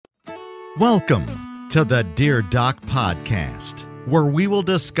Welcome to the Dear Doc podcast, where we will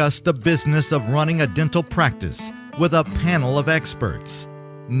discuss the business of running a dental practice with a panel of experts.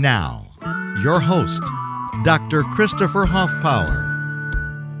 Now, your host, Dr. Christopher Hoffpower.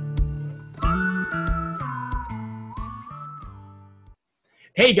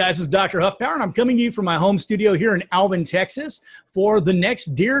 Hey guys, this is Dr. Huffpower, and I'm coming to you from my home studio here in Alvin, Texas for the next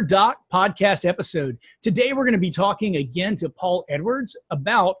Dear Doc podcast episode. Today, we're going to be talking again to Paul Edwards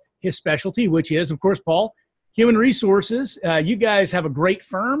about his specialty, which is, of course, Paul, human resources. You guys have a great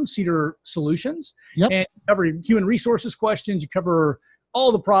firm, CEDR Solutions, and you cover human resources questions. You cover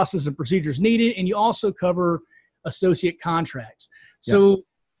all the processes and procedures needed, and you also cover associate contracts. So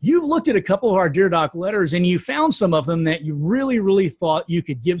you've looked at a couple of our Dear Doc letters, and you found some of them that you really thought you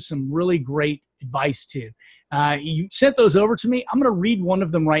could give some really great advice to. You sent those over to me. I'm going to read one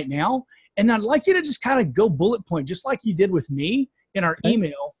of them right now, and I'd like you to just kind of go bullet point, just like you did with me in our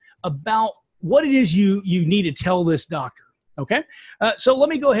email, about what it is you need to tell this doctor, okay? So let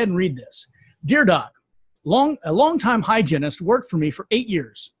me go ahead and read this. Dear Doc, a longtime hygienist worked for me for 8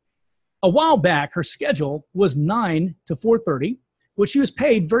 years. A while back, her schedule was 9 to 4:30, which she was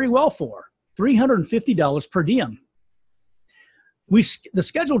paid very well for, $350 per diem. The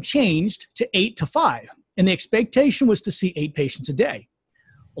schedule changed to 8 to 5, and the expectation was to see 8 patients a day.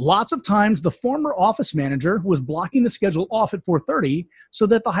 Lots of times, the former office manager was blocking the schedule off at 4:30 so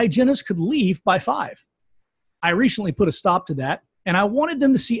that the hygienist could leave by 5. I recently put a stop to that, and I wanted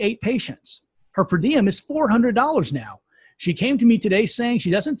them to see 8 patients. Her per diem is $400 now. She came to me today saying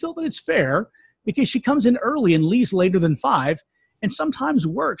she doesn't feel that it's fair because she comes in early and leaves later than 5, and sometimes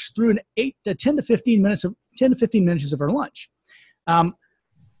works through 10 to 15 minutes of her lunch.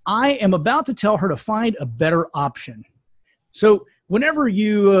 I am about to tell her to find a better option. So whenever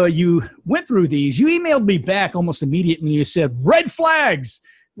you went through these, you emailed me back almost immediately and you said, red flags,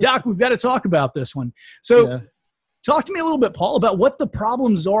 Doc, we've got to talk about this one. So talk to me a little bit, Paul, about what the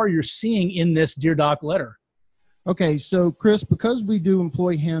problems are you're seeing in this Dear Doc letter. Okay, so Chris, because we do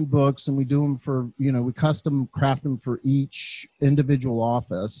employee handbooks and we do them for, we custom craft them for each individual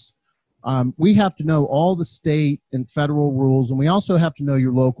office, we have to know all the state and federal rules, and we also have to know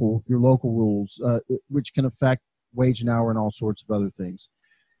your local rules, which can affect wage and hour and all sorts of other things.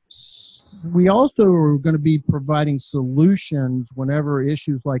 We also are going to be providing solutions whenever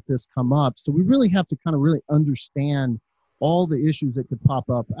issues like this come up. So we really have to kind of really understand all the issues that could pop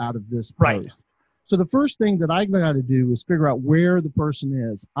up out of this post. Right. So the first thing that I got to do is figure out where the person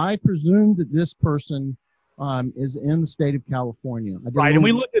is. I presume that this person is in the state of California. Right, and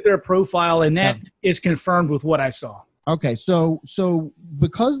we looked at their profile, and that is confirmed with what I saw. Okay, so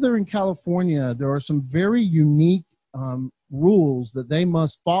because they're in California, there are some very unique rules that they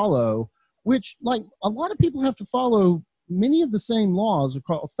must follow, which, like, a lot of people have to follow many of the same laws.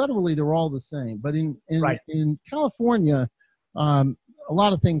 Federally, they're all the same. But in California, a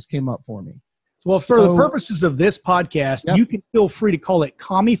lot of things came up for me. Well, for the purposes of this podcast, you can feel free to call it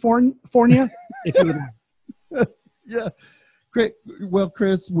California if you would like. Yeah. Great. Well,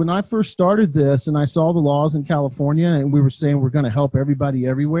 Chris, when I first started this and I saw the laws in California and we were saying we're going to help everybody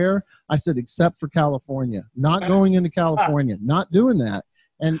everywhere, I said, except for California, not going into California, not doing that.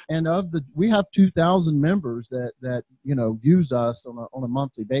 And we have 2,000 members that use us on a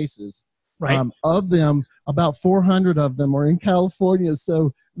monthly basis. Right. Of them, about 400 of them are in California.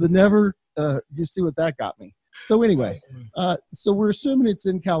 So you see what that got me. So anyway, so we're assuming it's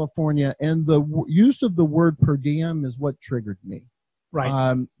in California, and the use of the word per diem is what triggered me.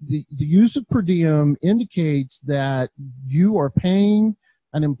 Right. The use of per diem indicates that you are paying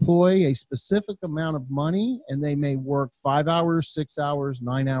an employee a specific amount of money, and they may work 5 hours, 6 hours,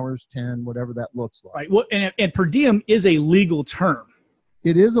 9 hours, 10, whatever that looks like. Right. Well, and per diem is a legal term.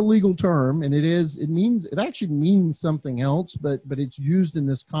 It is a legal term, and it actually means something else, but it's used in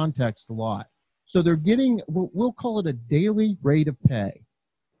this context a lot. So they're getting, we'll call it a daily rate of pay.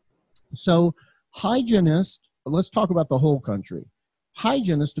 So hygienists, let's talk about the whole country.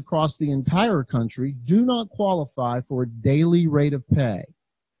 Hygienists across the entire country do not qualify for a daily rate of pay.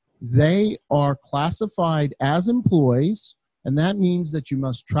 They are classified as employees, and that means that you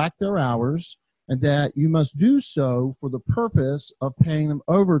must track their hours and that you must do so for the purpose of paying them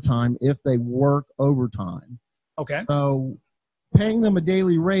overtime if they work overtime. Okay. So paying them a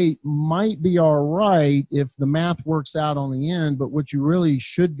daily rate might be all right if the math works out on the end, but what you really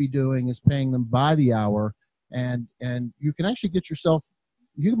should be doing is paying them by the hour, and you can actually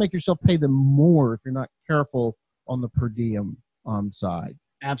you can make yourself pay them more if you're not careful on the per diem side.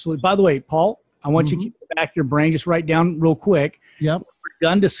 Absolutely. By the way, Paul, I want you to keep the back of your brain, just write down real quick. Yep. We're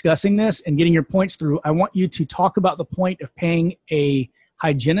done discussing this and getting your points through. I want you to talk about the point of paying a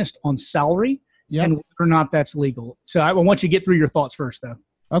hygienist on salary, Yep. and whether or not that's legal. So I want you to get through your thoughts first, though.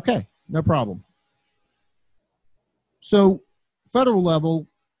 Okay, no problem. So federal level,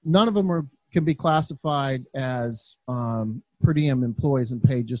 none of them can be classified as per diem employees and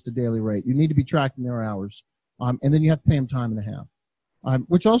paid just a daily rate. You need to be tracking their hours, and then you have to pay them time and a half,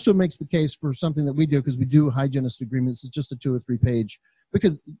 which also makes the case for something that we do, because we do hygienist agreements. It's just a 2 or 3 page,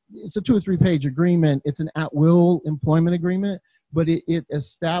 because it's a 2 or 3 page agreement. It's an at-will employment agreement, but it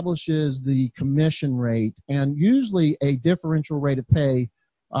establishes the commission rate and usually a differential rate of pay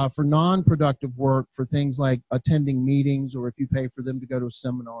for non-productive work, for things like attending meetings, or if you pay for them to go to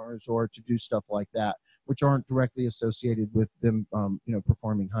seminars or to do stuff like that, which aren't directly associated with them,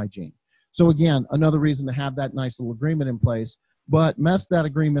 performing hygiene. So again, another reason to have that nice little agreement in place, but mess that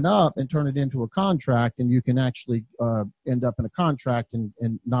agreement up and turn it into a contract, and you can actually end up in a contract and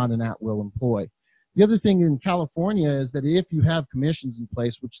not an at-will employee. The other thing in California is that if you have commissions in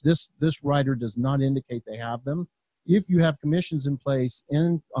place, which this rider does not indicate they have them, if you have commissions in place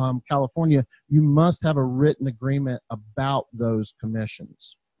in California, you must have a written agreement about those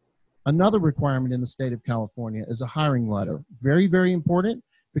commissions. Another requirement in the state of California is a hiring letter. Very, very important,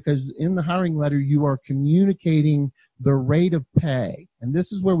 because in the hiring letter, you are communicating the rate of pay. And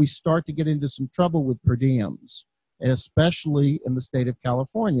this is where we start to get into some trouble with per diems, especially in the state of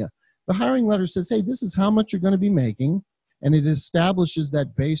California. The hiring letter says, hey, this is how much you're going to be making, and it establishes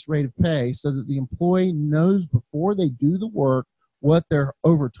that base rate of pay so that the employee knows before they do the work what their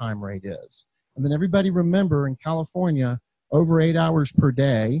overtime rate is. And then everybody remember, in California, over 8 hours per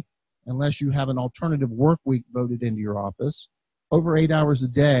day, unless you have an alternative work week voted into your office, over 8 hours a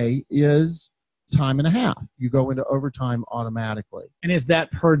day is time and a half. You go into overtime automatically. And is that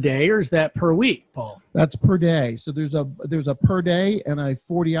per day or is that per week, Paul? That's per day. So there's a per day and a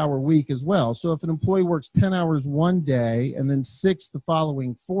 40-hour week as well. So if an employee works 10 hours one day and then 6 the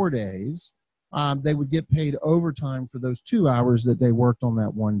following 4 days, they would get paid overtime for those 2 hours that they worked on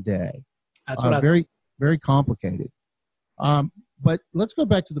that one day. That's what very, very complicated. But let's go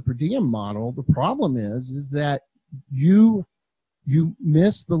back to the per diem model. The problem is that you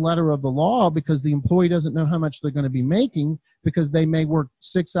miss the letter of the law, because the employee doesn't know how much they're going to be making, because they may work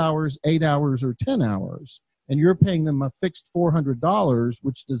 6 hours, 8 hours, or 10 hours, and you're paying them a fixed $400,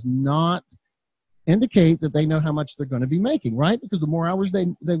 which does not indicate that they know how much they're going to be making, right? Because the more hours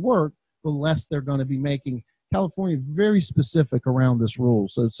they work, the less they're going to be making. California is very specific around this rule,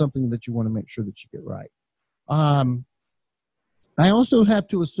 so it's something that you want to make sure that you get right. I also have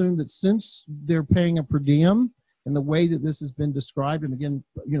to assume that since they're paying a per diem, and the way that this has been described, and again,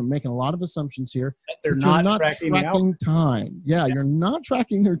 making a lot of assumptions here, they're not tracking time. Yeah, you're not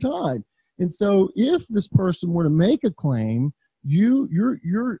tracking their time. And so if this person were to make a claim,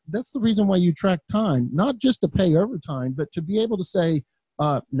 that's the reason why you track time, not just to pay overtime, but to be able to say,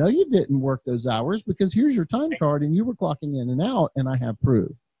 no, you didn't work those hours, because here's your time card and you were clocking in and out, and I have proof.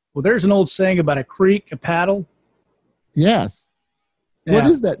 Well, there's an old saying about a creek, a paddle. Yes. Yeah. What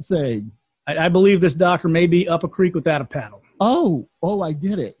is that saying? I believe this doctor may be up a creek without a paddle. Oh, I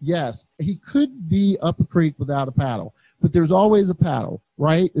get it. Yes, he could be up a creek without a paddle, but there's always a paddle,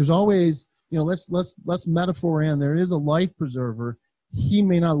 right? There's always, let's metaphor in. There is a life preserver. He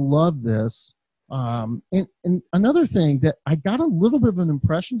may not love this. And another thing that I got a little bit of an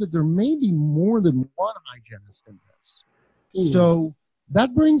impression that there may be more than one hygienist in this. Ooh. So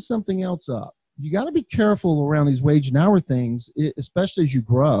that brings something else up. You got to be careful around these wage and hour things, especially as you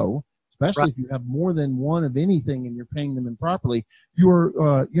grow. Especially if you have more than one of anything and you're paying them improperly, you're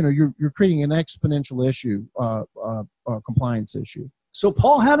creating an exponential issue, compliance issue. So,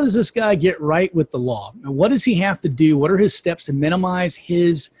 Paul, how does this guy get right with the law? What does he have to do? What are his steps to minimize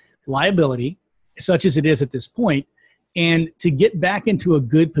his liability, such as it is at this point, and to get back into a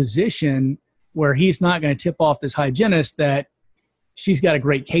good position where he's not going to tip off this hygienist that she's got a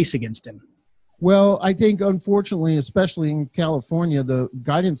great case against him? Well, I think, unfortunately, especially in California, the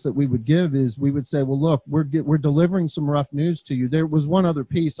guidance that we would give is we would say, well, look, we're delivering some rough news to you. There was one other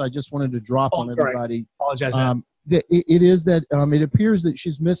piece I just wanted to drop on everybody. Apologize. It is that it appears that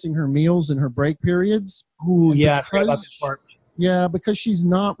she's missing her meals and her break periods. Ooh, yeah, I forgot about this part. Yeah, because she's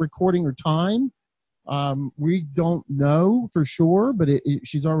not recording her time. We don't know for sure, but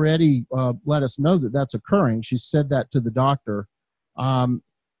she's already let us know that that's occurring. She said that to the doctor.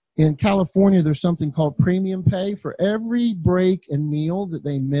 In California, there's something called premium pay. For every break and meal that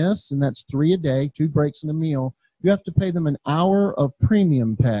they miss, and that's 3 a day, 2 breaks and a meal, you have to pay them an hour of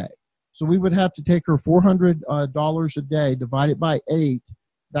premium pay. So we would have to take her $400 a day, divide it by 8.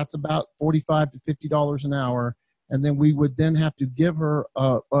 That's about $45 to $50 an hour. And then we would then have to give her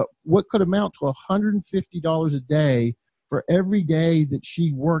what could amount to $150 a day for every day that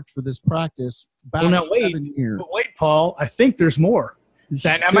she worked for this practice back 7 years. But wait, Paul, I think there's more.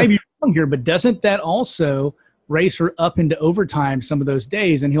 That I might be wrong here, but doesn't that also raise her up into overtime some of those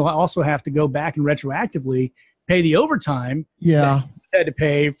days? And he'll also have to go back and retroactively pay the overtime. Yeah. That he had to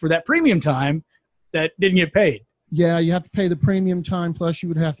pay for that premium time that didn't get paid. Yeah, you have to pay the premium time, plus you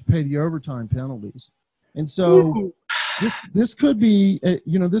would have to pay the overtime penalties. And so this could be,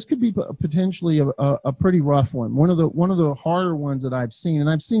 this could be potentially a pretty rough one. One of the harder ones that I've seen, and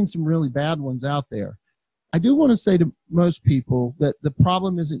I've seen some really bad ones out there. I do want to say to most people that the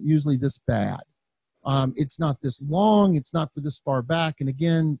problem isn't usually this bad. It's not this long. It's not this far back. And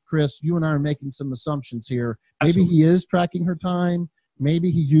again, Chris, you and I are making some assumptions here. Maybe Absolutely. he is tracking her time.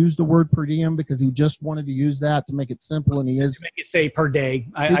 Maybe he used the word per diem because he just wanted to use that to make it simple, and he is to make it say per day.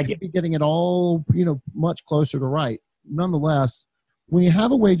 I could be getting it all, much closer to right. Nonetheless, when you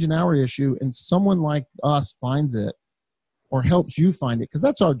have a wage and hour issue and someone like us finds it or helps you find it, because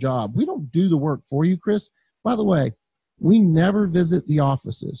that's our job. We don't do the work for you, Chris. By the way, we never visit the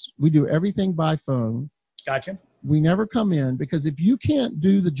offices. We do everything by phone. Gotcha. We never come in, because if you can't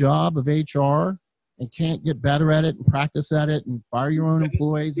do the job of HR and can't get better at it and practice at it and fire your own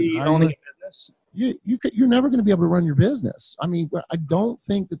employees, and you're never going to be able to run your business. I mean, I don't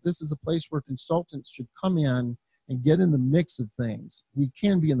think that this is a place where consultants should come in and get in the mix of things. We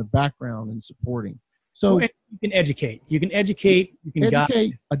can be in the background and supporting. So you can educate. You can educate. You can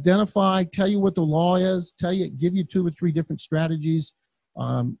educate, identify, tell you what the law is, give you 2 or 3 different strategies.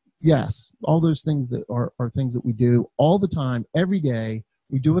 Yes, all those things that are things that we do all the time, every day.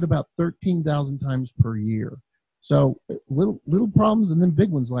 We do it about 13,000 times per year. So little problems and then big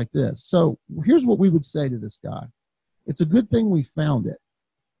ones like this. So here's what we would say to this guy. It's a good thing we found it.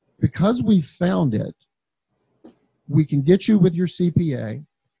 Because we found it, we can get you with your CPA.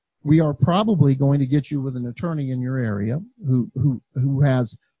 We are probably going to get you with an attorney in your area who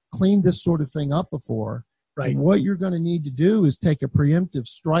has cleaned this sort of thing up before. Right. And what you're going to need to do is take a preemptive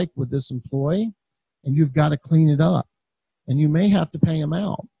strike with this employee, and you've got to clean it up. And you may have to pay him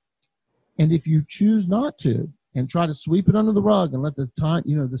out. And if you choose not to and try to sweep it under the rug and let the time,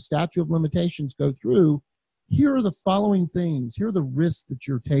 the statute of limitations go through, here are the following things. Here are the risks that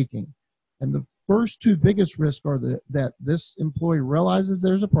you're taking. And the first 2 biggest risks are that this employee realizes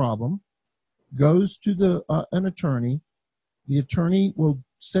there's a problem, goes to an attorney. The attorney will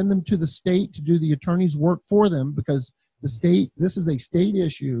send them to the state to do the attorney's work for them, because this is a state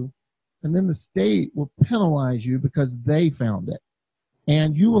issue. And then the state will penalize you because they found it.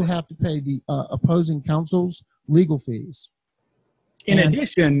 And you will have to pay the opposing counsel's legal fees. In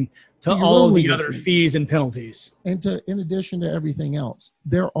addition to all of the other fees and penalties. And in addition to everything else.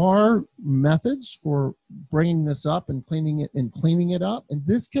 There are methods for bringing this up and cleaning it up. In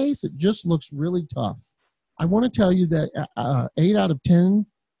this case, it just looks really tough. I want to tell you that 8 out of 10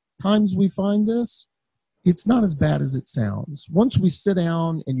 times we find this, it's not as bad as it sounds. Once we sit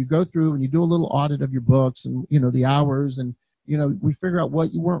down and you go through and you do a little audit of your books and, the hours, and, we figure out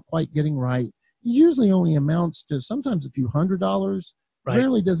what you weren't quite getting right, it usually only amounts to sometimes a few $100s. Right.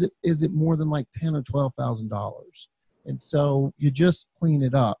 Rarely is it more than like $10,000 or $12,000. And so you just clean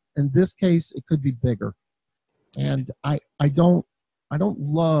it up. In this case, it could be bigger. And I don't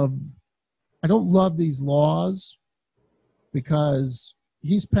love these laws, because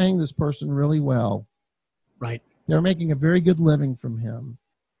he's paying this person really well. Right. They're making a very good living from him.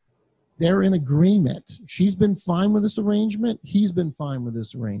 They're in agreement. She's been fine with this arrangement. He's been fine with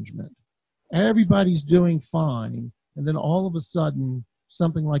this arrangement. Everybody's doing fine. And then all of a sudden,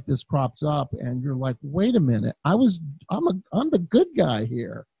 something like this crops up, and you're like, wait a minute. I'm the good guy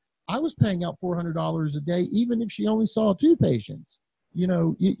here. I was paying out $400 a day, even if she only saw 2 patients.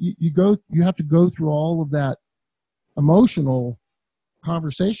 You have to go through all of that emotional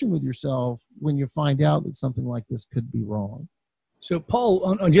conversation with yourself when you find out that something like this could be wrong. So,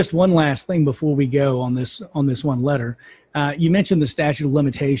 Paul, on just one last thing before we go on this one letter, you mentioned the statute of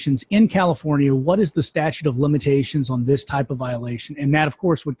limitations in California. What is the statute of limitations on this type of violation? And that, of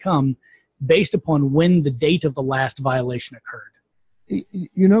course, would come based upon when the date of the last violation occurred.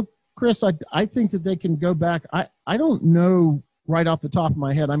 Chris, I think that they can go back. I don't know right off the top of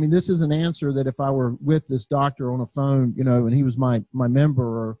my head. I mean, this is an answer that if I were with this doctor on a phone, and he was my member,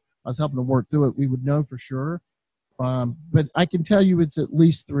 or I was helping him work through it, we would know for sure. But I can tell you it's at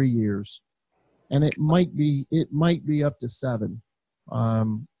least 3 years, and it might be up to 7.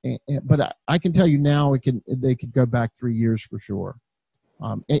 But I can tell you now they could go back 3 years for sure.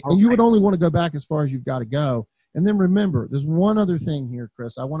 And you would only want to go back as far as you've got to go. And then remember, there's one other thing here,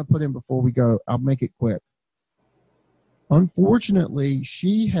 Chris, I want to put in before we go. I'll make it quick. Unfortunately,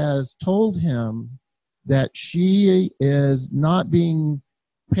 she has told him that she is not being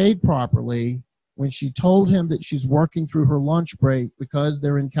paid properly when she told him that she's working through her lunch break because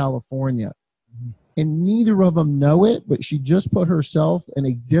they're in California. And neither of them know it, but she just put herself in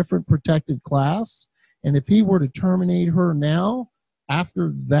a different protected class. And if he were to terminate her now,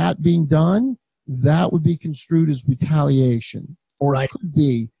 after that being done, that would be construed as retaliation, or Right. it could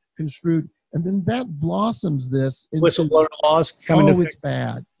be construed. And then that blossoms this. Whistleblower laws coming to it's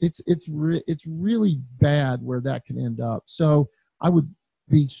bad. It's really bad where that can end up. So I would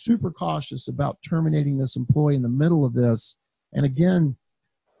be super cautious about terminating this employee in the middle of this. And again,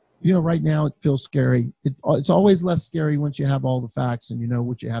 right now it feels scary. It's always less scary once you have all the facts and you know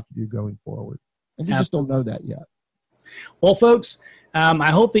what you have to do going forward. And we just don't know that yet. Well, folks,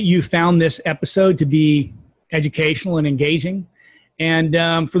 I hope that you found this episode to be educational and engaging.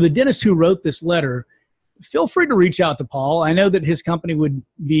 And for the dentist who wrote this letter, feel free to reach out to Paul. I know that his company would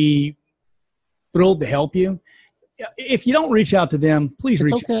be thrilled to help you. If you don't reach out to them, please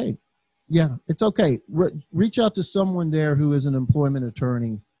reach out. It's okay. Yeah, it's okay. Reach out to someone there who is an employment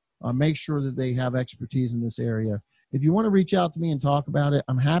attorney. Make sure that they have expertise in this area. If you want to reach out to me and talk about it,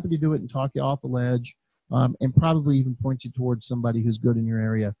 I'm happy to do it and talk you off the ledge, and probably even point you towards somebody who's good in your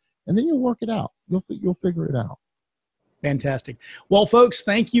area. And then you'll work it out. You'll figure it out. Fantastic. Well, folks,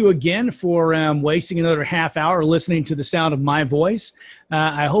 thank you again for wasting another half hour listening to the sound of my voice.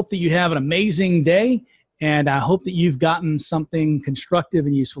 I hope that you have an amazing day, and I hope that you've gotten something constructive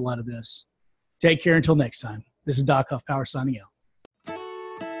and useful out of this. Take care until next time. This is Doc Huffpower signing out.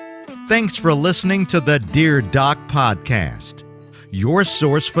 Thanks for listening to the Dear Doc podcast, your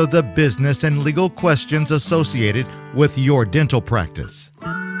source for the business and legal questions associated with your dental practice.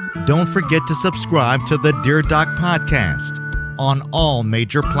 Don't forget to subscribe to the Dear Doc podcast on all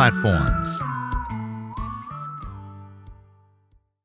major platforms.